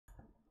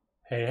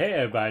Hey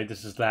everybody,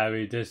 this is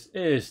Larry. This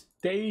is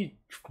day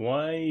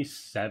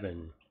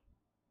 27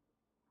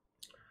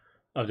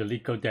 of the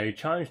Leetcode Daily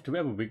Challenge. Do we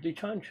have a weekly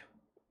challenge?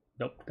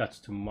 Nope, that's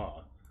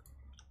tomorrow.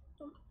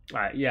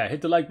 Alright, yeah,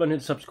 hit the like button, hit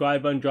the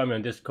subscribe button, join me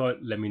on Discord.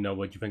 Let me know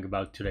what you think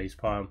about today's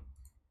poem.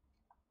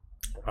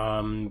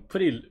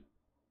 Pretty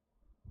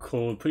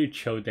cool, pretty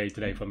chill day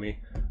today for me.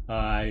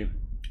 What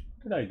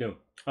did I do?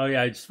 Oh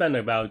yeah, I spent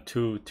about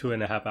two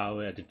and a half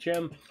hours at the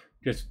gym,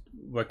 just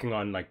working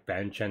on like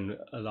bench and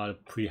a lot of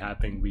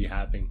prehabbing,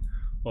 rehabbing,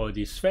 all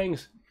these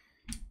things.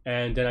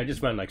 And then I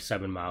just ran like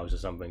 7 miles or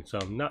something. So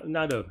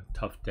not a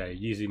tough day,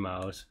 easy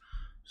miles.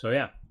 So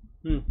yeah,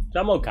 so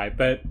I'm okay.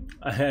 But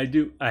I have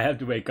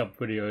to wake up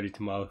pretty early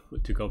tomorrow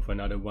to go for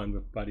another one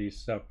with buddies.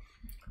 So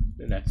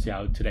let's see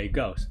how today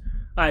goes.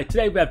 All right,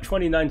 today we have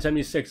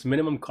 2976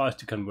 minimum cost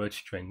to convert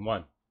string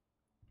 1.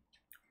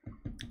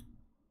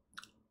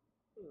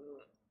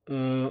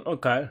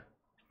 Okay,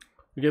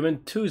 we're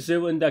given 2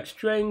 0-index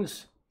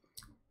strings,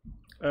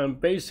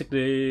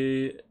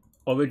 basically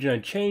origin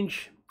and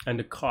change and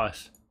the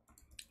cost.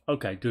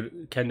 Okay,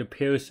 can the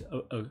pairs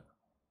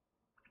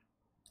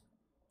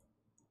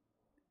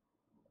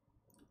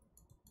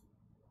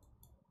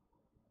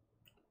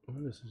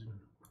what is this?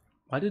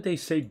 Why did they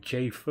say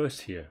J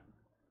first here?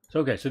 So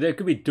okay, so there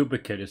could be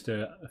duplicate is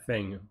the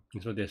thing,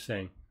 is what they're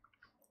saying.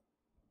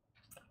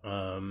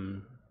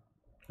 But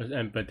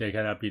they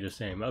cannot be the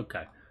same.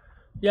 Okay.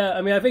 Yeah,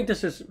 I mean, I think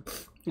this is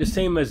the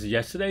same as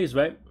yesterday's,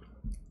 right?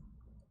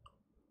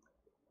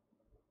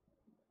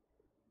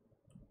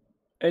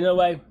 In a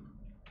way.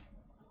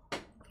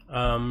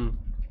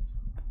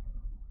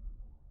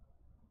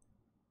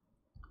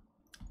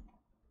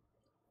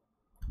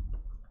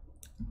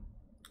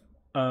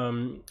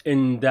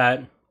 In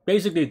that,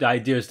 basically the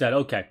idea is that,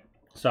 okay,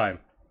 sorry.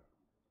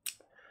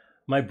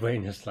 My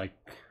brain is like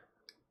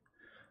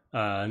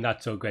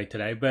not so great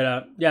today,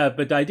 but yeah,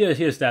 but the idea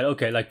here is that,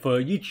 okay, like for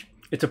each,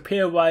 it's a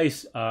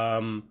pairwise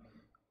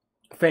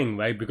thing,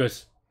 right?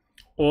 Because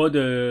all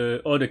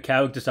the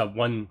characters are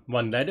one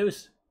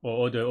letters, or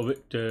all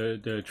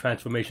the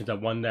transformations are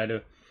 1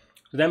 letter.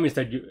 So that means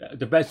that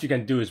the best you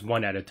can do is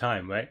 1 at a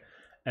time, right?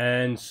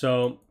 And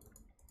so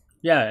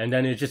yeah, and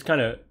then it's just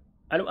kind of,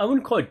 I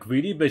wouldn't call it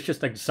greedy, but it's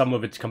just like the sum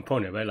of its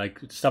component, right?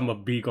 Like sum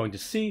of B going to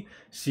C,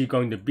 C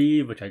going to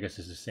B, which I guess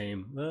is the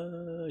same.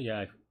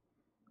 Yeah.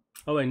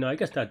 Oh wait, no, I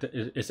guess that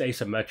is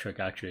asymmetric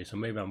actually, so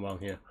maybe I'm wrong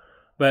here.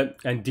 But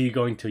and D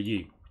going to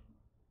E,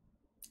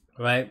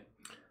 right?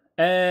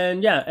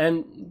 And yeah,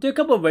 and there are a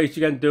couple of ways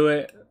you can do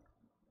it,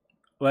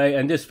 right?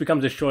 And this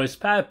becomes the shortest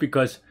path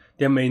because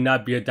there may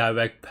not be a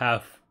direct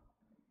path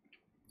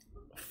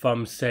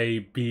from say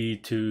B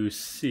to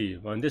C.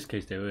 Well, in this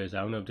case there is.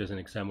 I don't know if there's an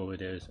example where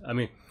there is. I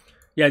mean,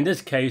 yeah, in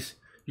this case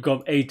you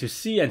go A to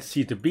C and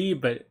C to B,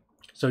 but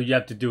so you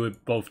have to do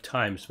it both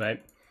times,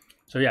 right?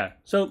 So yeah,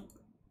 so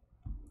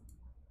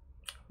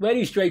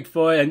very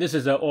straightforward, and this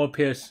is an all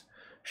pairs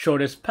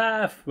shortest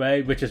path,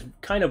 right? Which is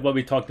kind of what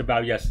we talked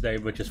about yesterday,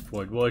 which is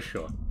Ford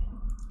Warshaw.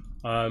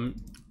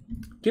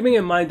 Keeping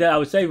in mind that I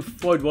would say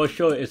Ford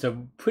Warshaw is a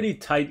pretty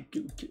tight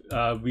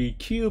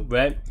cube,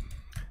 right?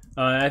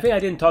 I think I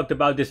didn't talk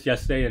about this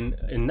yesterday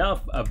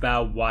enough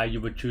about why you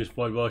would choose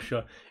Ford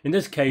Warshaw. In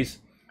this case,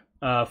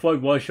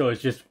 Ford Warshaw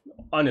is just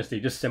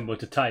honestly just simple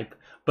to type,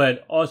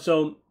 but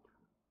also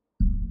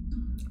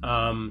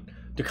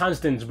the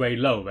constant is very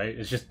low, right?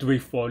 It's just 3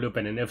 for loop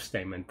and an if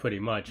statement pretty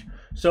much.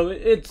 So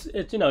it's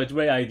you know, it's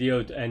very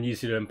ideal and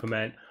easy to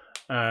implement.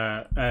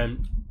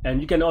 And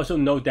you can also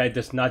note that it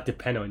does not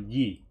depend on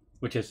ye,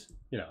 which is,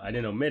 you know, I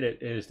didn't omit it,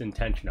 it is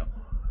intentional.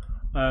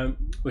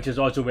 Which is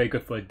also very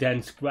good for a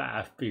dense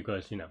graph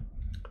because, you know,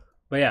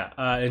 but yeah,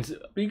 and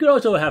you could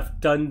also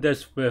have done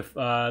this with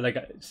like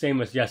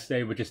same as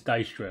yesterday, which is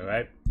Dijkstra,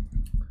 right?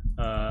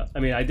 I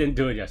mean, I didn't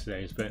do it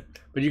yesterday,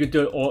 but you could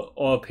do it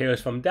all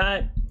pairs from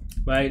that,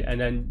 right? And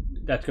then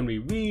that's gonna be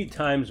re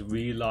times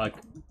re log,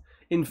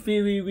 in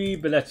theory re,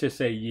 but let's just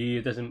say ye.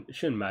 It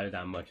shouldn't matter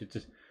that much. It's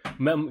just,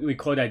 we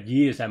call that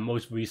ye is at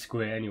most re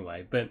square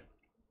anyway. But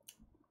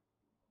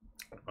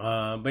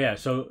yeah,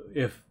 so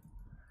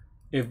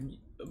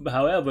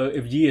however,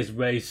 if ye is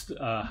raised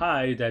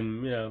high,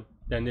 then, you know,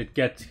 then it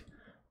gets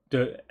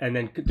and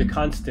then the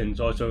constants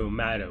also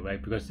matter,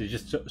 right? Because there's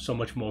just so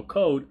much more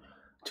code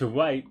to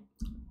write.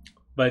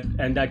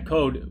 And that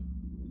code,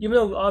 even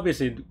though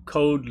obviously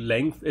code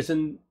length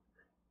isn't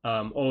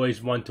always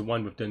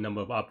 1-to-1 with the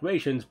number of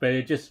operations,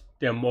 but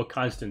there are more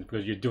constants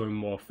because you're doing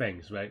more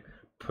things, right,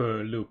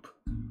 per loop.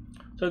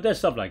 So there's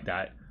stuff like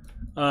that.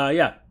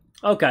 Yeah.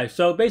 Okay,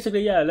 so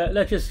basically, yeah,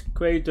 let's just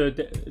create the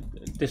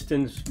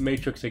distance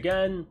matrix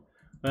again,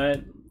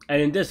 right?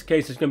 And in this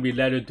case, it's going to be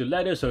letter to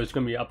letter, so it's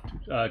going to be up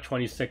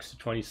 26 to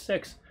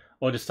 26,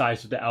 or the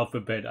size of the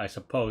alphabet, I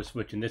suppose,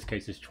 which in this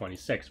case is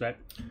 26, right?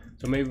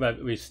 So maybe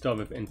we start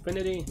with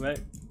infinity, right?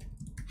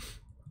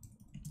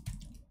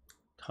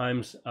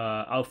 Times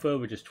alpha,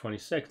 which is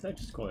 26.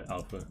 Let's just call it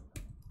alpha,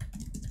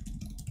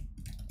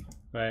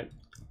 right?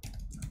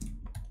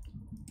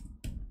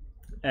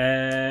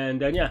 And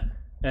then yeah,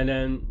 and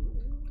then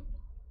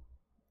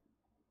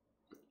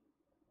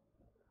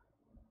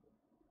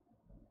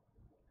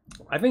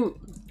I think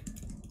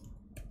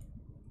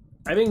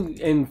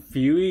in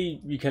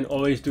theory you can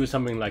always do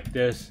something like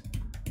this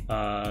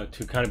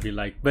to kind of be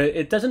like, but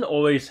it doesn't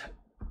always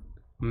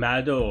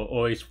matter or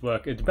always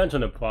work. It depends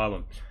on the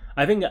problem.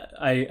 I think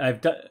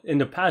I've done in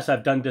the past.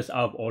 I've done this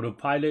out of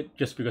autopilot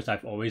just because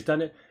I've always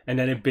done it, and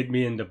then it bit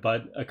me in the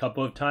butt a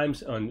couple of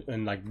times on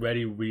like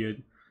very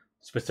weird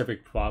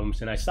specific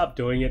problems, and I stopped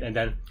doing it. And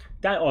then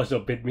that also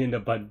bit me in the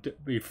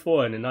butt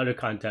before in another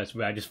contest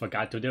where I just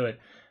forgot to do it,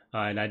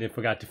 and I didn't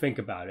forgot to think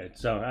about it.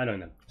 So I don't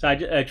know. So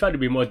I try to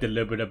be more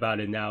deliberate about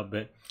it now.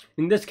 But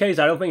in this case,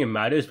 I don't think it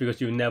matters because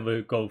you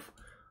never go.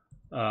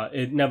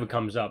 It never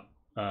comes up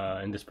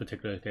in this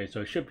particular case,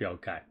 so it should be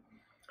okay.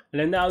 And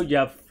then now you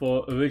have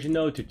for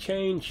original to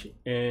change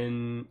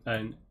in,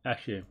 and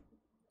actually,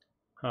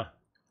 this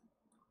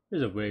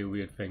is a very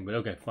weird thing, but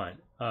okay, fine.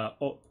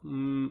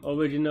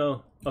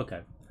 Original,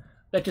 okay.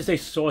 Let's just say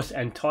source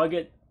and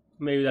target.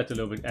 Maybe that's a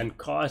little bit, and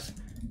cost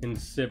in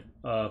zip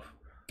of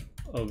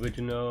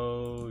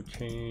original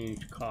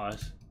change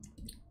cost.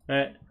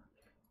 Right?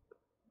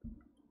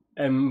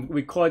 And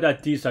we call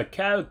that these are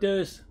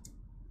characters,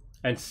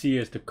 and C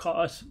is the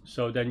cost.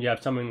 So then you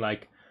have something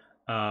like,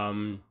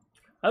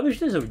 I wish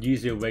there's an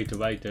easier way to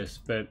write this,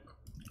 but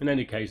in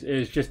any case,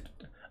 it's just,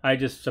 I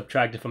just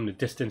subtracted from the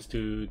distance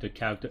to the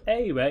character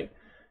A, right?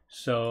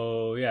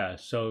 So yeah,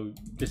 so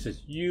this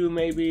is U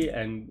maybe,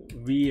 and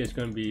V is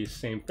going to be the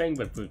same thing,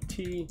 but for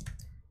T.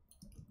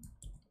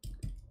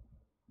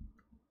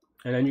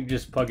 And then you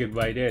just plug it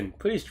right in.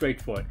 Pretty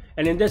straightforward.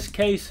 And in this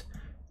case,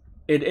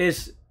 it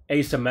is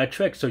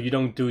asymmetric, so you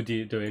don't do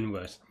the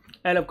inverse.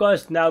 And of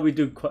course, now we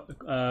do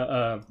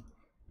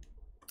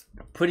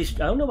pretty.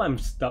 I don't know why I'm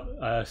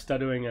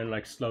stuttering and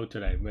like slow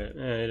today, but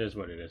it is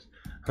what it is.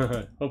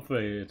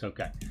 Hopefully it's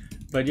okay.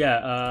 But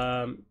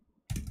yeah,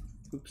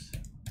 oops.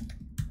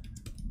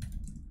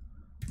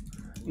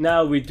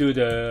 Now we do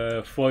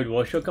the void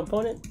washer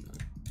component,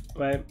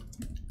 right?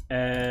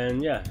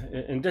 And yeah,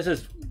 and this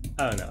is,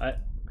 I don't know.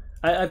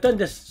 I've done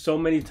this so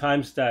many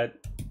times that,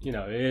 you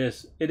know,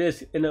 it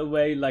is in a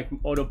way like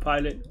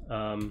autopilot,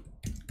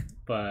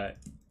 but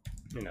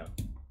you know,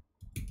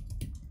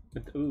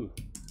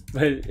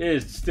 but it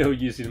is still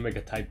easy to make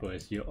a typo,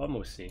 as you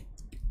almost see.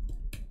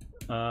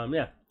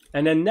 Yeah,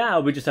 and then now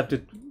we just have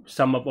to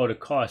sum up all the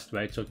costs,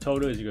 right? So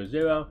total is equal to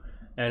 0,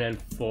 and then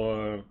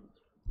for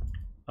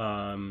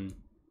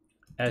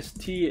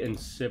st and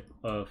zip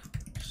of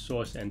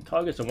source and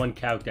target, so one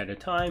character at a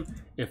time.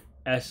 If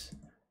s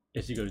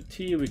is equal to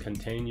t, we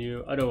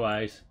continue.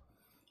 Otherwise,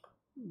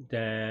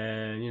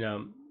 then, you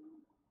know,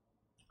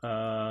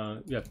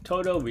 we have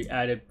total, we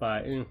add it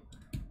by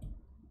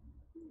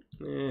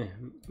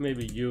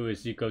maybe u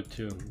is equal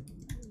to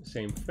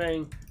same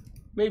thing.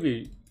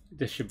 Maybe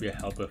this should be a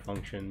helper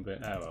function,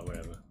 but I don't know,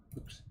 whatever.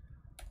 Oops.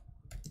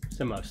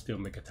 Somehow still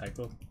make a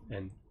typo,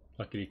 and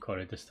luckily caught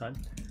it this time.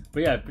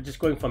 But yeah, we're just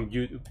going from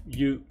u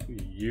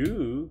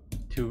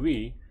to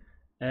v,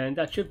 and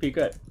that should be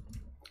good.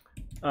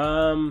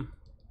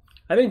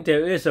 I think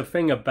there is a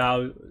thing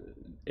about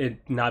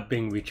it not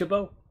being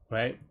reachable,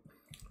 right?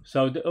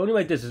 So the only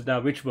way this is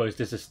not reachable is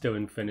this is still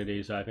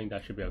infinity, so I think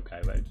that should be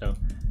okay, right? So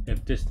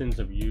if distance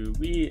of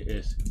uv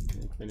is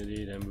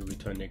infinity, then we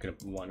return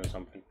 -1 or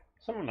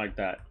something like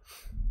that.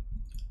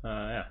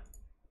 Yeah.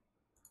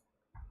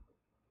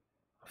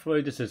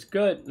 Hopefully this is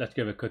good. Let's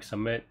give it a quick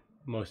submit,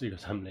 mostly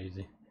because I'm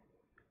lazy.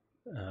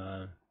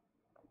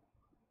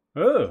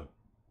 Oh,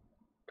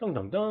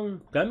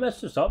 did I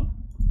mess this up?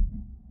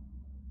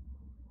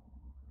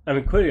 I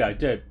mean, clearly I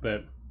did,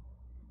 but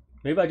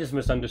maybe I just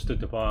misunderstood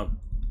the problem.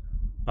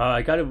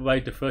 I got it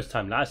right the first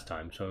time last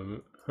time,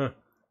 so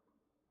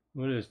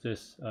what is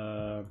this?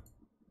 I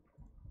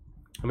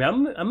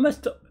mean, I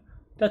messed up.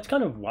 That's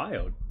kind of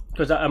wild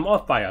because I'm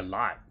off by a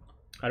lot.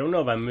 I don't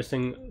know if I'm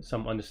missing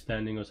some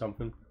understanding or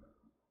something.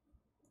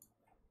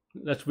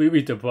 Let's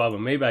reread the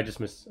problem. Maybe I just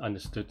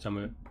misunderstood some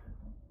of it.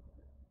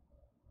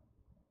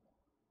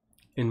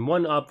 In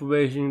one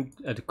operation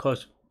at the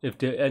cost, if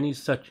there are any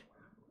such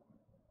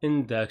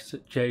index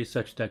j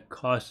such that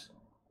cost,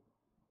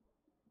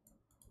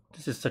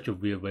 this is such a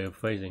weird way of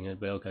phrasing it,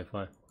 but okay,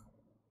 fine.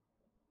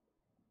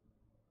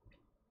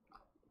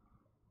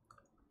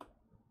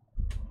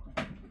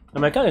 I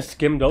mean, I kind of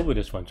skimmed over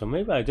this one, so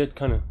maybe I did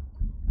kind of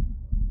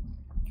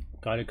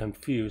got it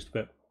confused,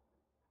 but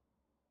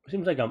it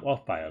seems like I'm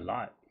off by a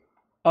lot.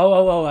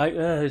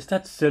 It's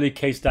that silly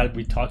case that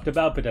we talked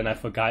about, but then I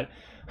forgot,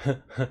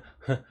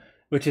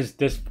 which is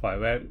this part,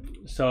 right?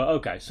 So,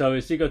 okay, so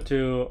it's equal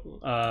to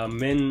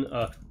min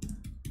of,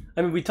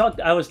 I mean, we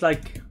talked, I was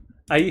like,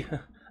 I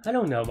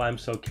don't know why I'm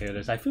so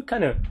careless. I feel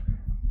kind of,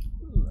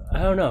 I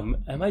don't know,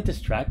 am I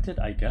distracted?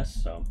 I guess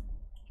so.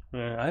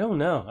 I don't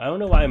know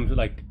why I'm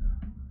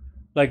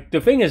like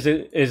the thing is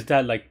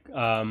that like,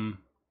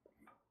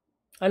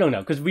 I don't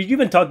know, because we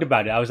even talked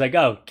about it. I was like,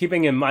 oh,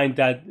 keeping in mind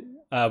that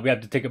we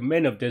have to take a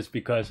min of this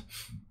because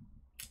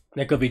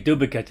there could be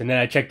duplicates, and then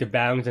I checked the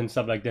bounds and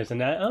stuff like this,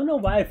 and I don't know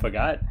why I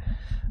forgot.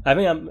 I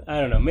mean, I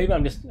don't know, maybe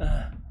I'm just,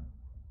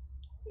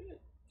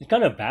 it's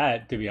kind of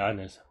bad, to be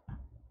honest.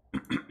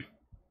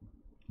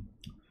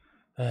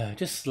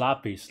 Just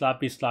sloppy.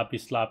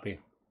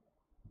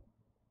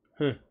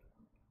 Huh.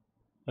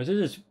 This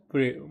is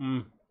pretty.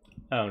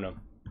 I don't know.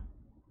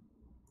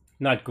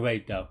 Not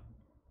great though.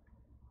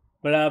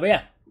 But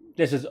yeah,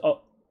 this is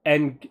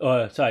n.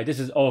 Sorry, this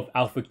is O of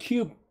alpha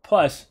cube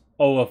plus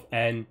O of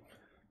n.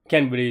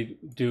 Can't really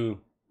do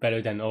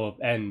better than O of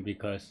n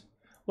because,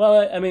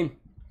 well, I mean,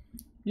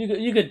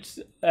 you could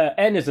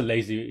n is a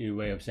lazy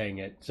way of saying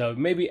it. So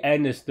maybe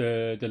n is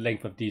the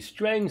length of these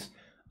strings,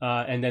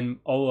 and then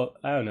O of,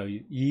 I don't know,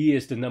 y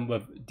is the number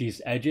of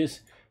these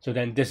edges. So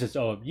then this is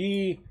O of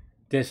y,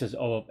 this is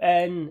O of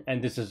n,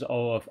 and this is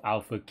O of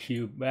alpha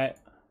cube, right?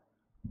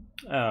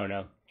 I don't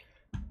know.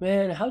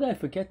 Man, how did I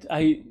forget?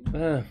 I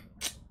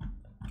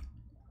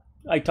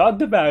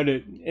talked about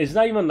it. It's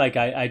not even like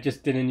I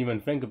just didn't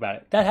even think about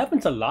it. That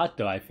happens a lot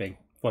though, I think,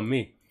 for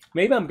me.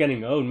 Maybe I'm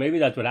getting old, maybe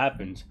that's what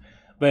happens.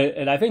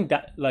 And I think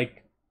that,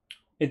 like,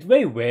 it's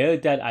very rare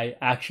that I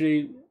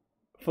actually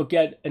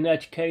forget an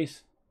edge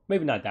case.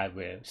 Maybe not that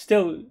rare.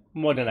 Still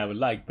more than I would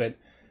like, but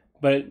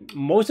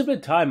most of the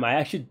time I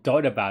actually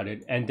thought about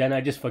it and then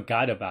I just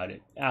forgot about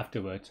it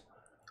afterwards.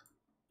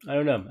 I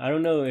don't know. I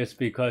don't know if it's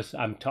because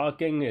I'm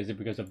talking. Is it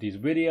because of these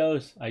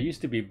videos? I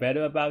used to be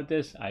better about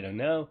this. I don't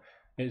know.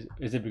 Is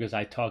it because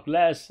I talk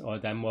less or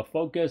that I'm more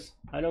focused?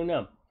 I don't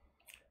know.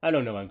 I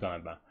don't know what I'm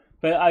talking about.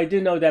 But I do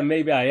know that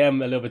maybe I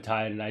am a little bit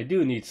tired and I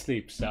do need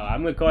sleep. So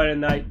I'm going to call it a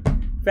night.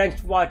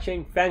 Thanks for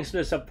watching. Thanks for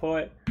the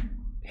support.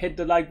 Hit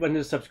the like button,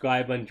 the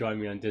subscribe button. Join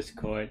me on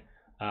Discord.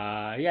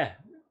 Yeah.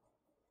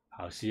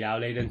 I'll see y'all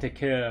later and take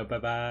care.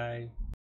 Bye-bye.